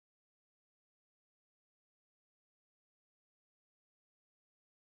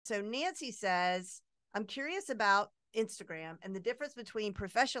So Nancy says, I'm curious about Instagram and the difference between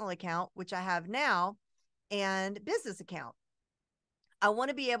professional account, which I have now, and business account. I want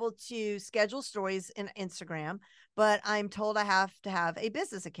to be able to schedule stories in Instagram, but I'm told I have to have a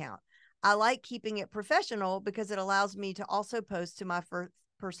business account. I like keeping it professional because it allows me to also post to my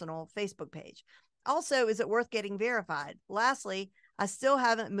personal Facebook page. Also, is it worth getting verified? Lastly, I still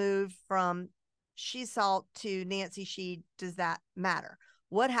haven't moved from She Salt to Nancy She. Does that matter?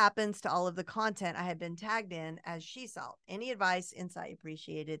 What happens to all of the content I have been tagged in as She Salt? Any advice, insight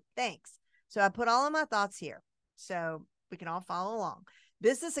appreciated. Thanks. So I put all of my thoughts here so we can all follow along.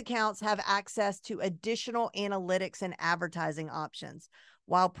 Business accounts have access to additional analytics and advertising options,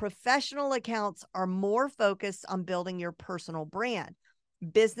 while professional accounts are more focused on building your personal brand.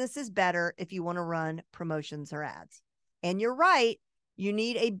 Business is better if you want to run promotions or ads. And you're right, you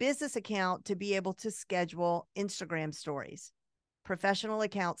need a business account to be able to schedule Instagram stories. Professional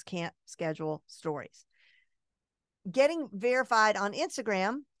accounts can't schedule stories. Getting verified on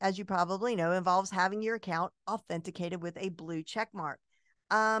Instagram, as you probably know, involves having your account authenticated with a blue check mark.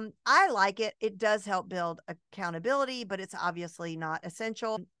 I like it. It does help build accountability, but it's obviously not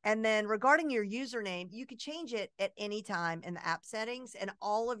essential. And then regarding your username, you could change it at any time in the app settings, and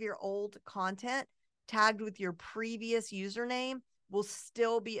all of your old content tagged with your previous username will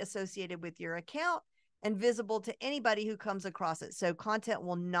still be associated with your account and visible to anybody who comes across it. So content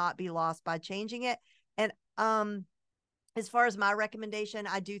will not be lost by changing it. And as far as my recommendation,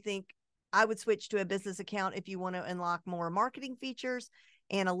 I do think I would switch to a business account if you want to unlock more marketing features,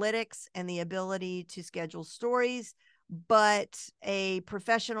 analytics, and the ability to schedule stories. But a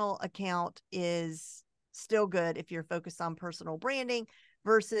professional account is still good if you're focused on personal branding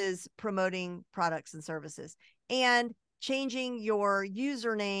versus promoting products and services. And changing your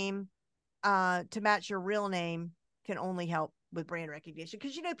username to match your real name can only help with brand recognition,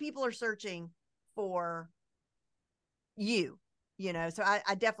 because people are searching for you, so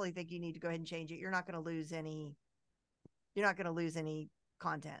I definitely think you need to go ahead and change it. You're not going to lose any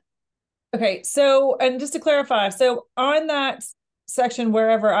content. Okay. So, and just to clarify, so on that section,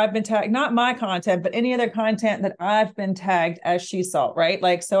 wherever I've been tagged, not my content, but any other content that I've been tagged as She Salt, right?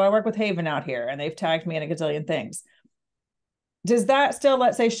 Like, so I work with Haven out here and they've tagged me in a gazillion things. Does that still,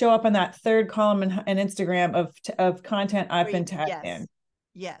 let's say, show up in that third column in Instagram of content I've been tagged in?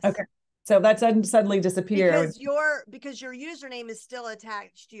 Yes. Okay. So that doesn't suddenly disappear. Because your username is still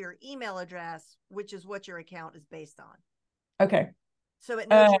attached to your email address, which is what your account is based on. Okay. So it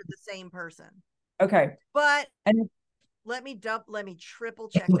knows you're the same person. Okay. But let me triple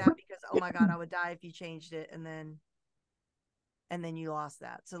check that, because oh my God, I would die if you changed it and then you lost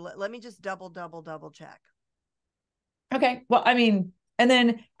that. So let me just double check. Okay. Well, I mean, and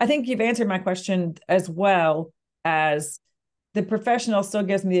then I think you've answered my question as well, as the professional still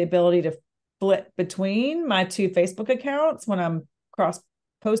gives me the ability to flip between my two Facebook accounts when I'm cross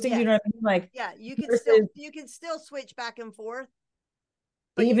posting. Yes. You know what I mean? Like, yeah, you can still switch back and forth.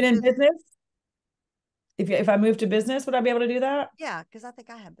 Even in business? If I move to business, would I be able to do that? Yeah, because I think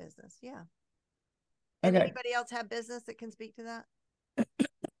I have business. Yeah. And okay. Anybody else have business that can speak to that?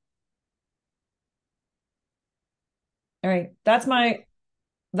 All right. That's my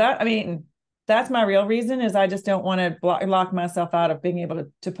real reason, is I just don't want to lock myself out of being able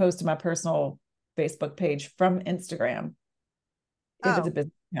to post to my personal Facebook page from Instagram if it's a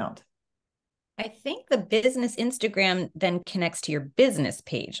business account. I think the business Instagram then connects to your business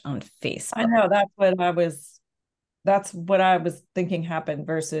page on Facebook. I know, that's what I was thinking happened,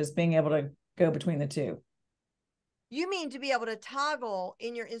 versus being able to go between the two. You mean to be able to toggle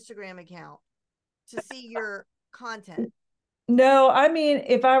in your Instagram account to see your content? No, I mean,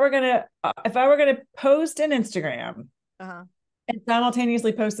 if I were gonna post in Instagram and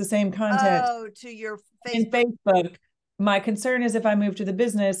simultaneously post the same content to your Facebook, my concern is if I move to the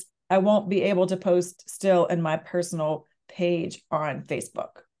business, I won't be able to post still in my personal page on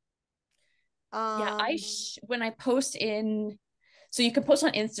Facebook. Yeah, when I post in, so you can post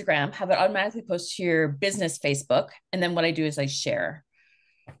on Instagram, have it automatically post to your business Facebook, and then what I do is I share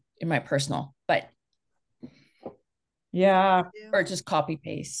in my personal, but yeah, or just copy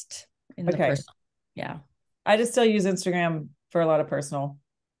paste in the personal. Yeah, I just still use Instagram for a lot of personal.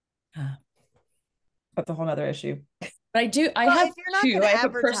 That's a whole nother issue. But I have two. I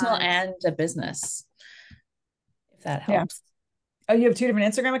have a personal and a business, if that helps. Oh, you have two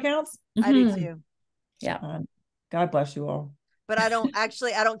different Instagram accounts? I do too. Yeah. God bless you all. But I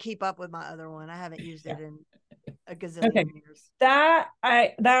don't keep up with my other one. I haven't used it in a gazillion years. That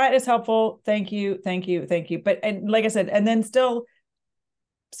is helpful. Thank you. But, and like I said, and then still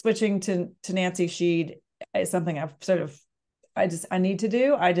switching to Nancy Sheed is something I've sort of I need to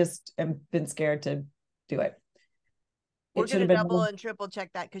do. I just have been scared to do it. We're going to double and triple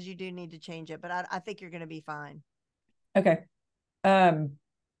check that because you do need to change it, but I think you're going to be fine. Okay.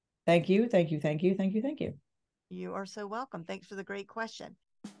 Thank you. Thank you. Thank you. Thank you. Thank you. You are so welcome. Thanks for the great question.